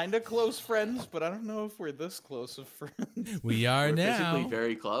 we're kind of close friends, but I don't know if we're this close of friends. We are We're now. physically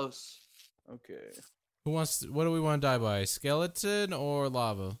very close. Okay. Who wants to, what do we want to die by? Skeleton or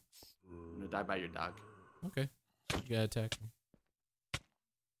lava? I'm gonna die by your dog. Okay. You gotta attack me.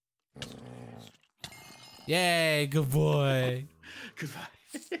 Yay, good boy.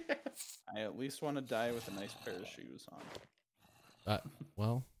 Goodbye. I at least want to die with a nice pair of shoes on.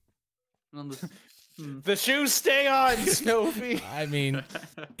 Well, On the- The shoes stay on, Snowy. I mean,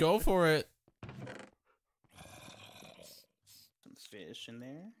 go for it. Some fish in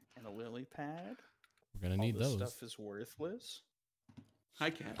there and a lily pad. We're gonna need All this those. stuff is worthless. Hi,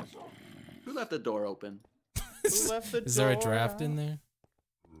 cat. Who left the door open? Who left the Is there a door draft in out? there?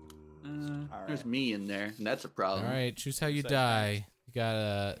 There's Alright. me in there, and that's a problem. All right, choose how you Say die. You got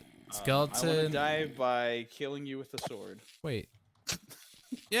a I want to skeleton. die by killing you with a sword. Wait.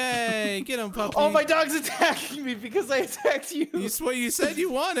 Yay! Get him, puppy. Oh, my dog's attacking me because I attacked you. It's what you said you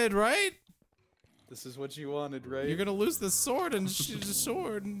wanted, right? This is what you wanted, right? You're gonna lose the sword and shoot the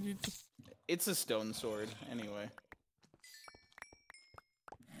sword. And you... It's a stone sword, anyway.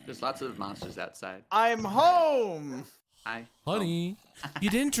 There's lots of monsters outside. I'm home! Hi. Honey, you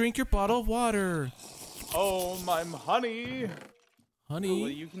didn't drink your bottle of water. I'm honey! Honey, Well,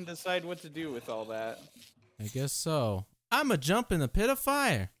 you can decide what to do with all that. I guess so. I'ma jump in the pit of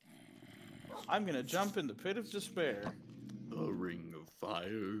fire. I'm gonna jump in the pit of despair. A ring of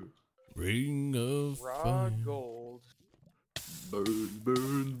fire. Ring of Raw fire. gold. Burn,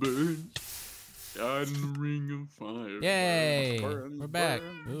 burn, burn. Shining ring of fire. Yay! Burns, We're back.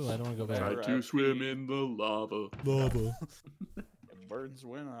 burns. Ooh, I don't want to go back. Try Alright. to swim in the lava. Lava. It burns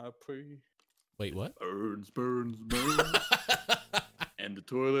when I pee. Wait, what? Burns, burns, burns. And the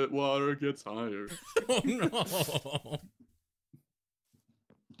toilet water gets higher. Oh no!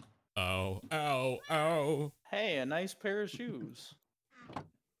 Oh, ow, ow. Hey, a nice pair of shoes. I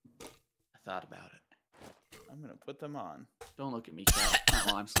thought about it. I'm gonna put them on. Don't look at me, Cat. Not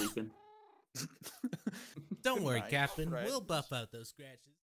while I'm sleeping. Don't worry, Nice, Captain. right. We'll buff out those scratches.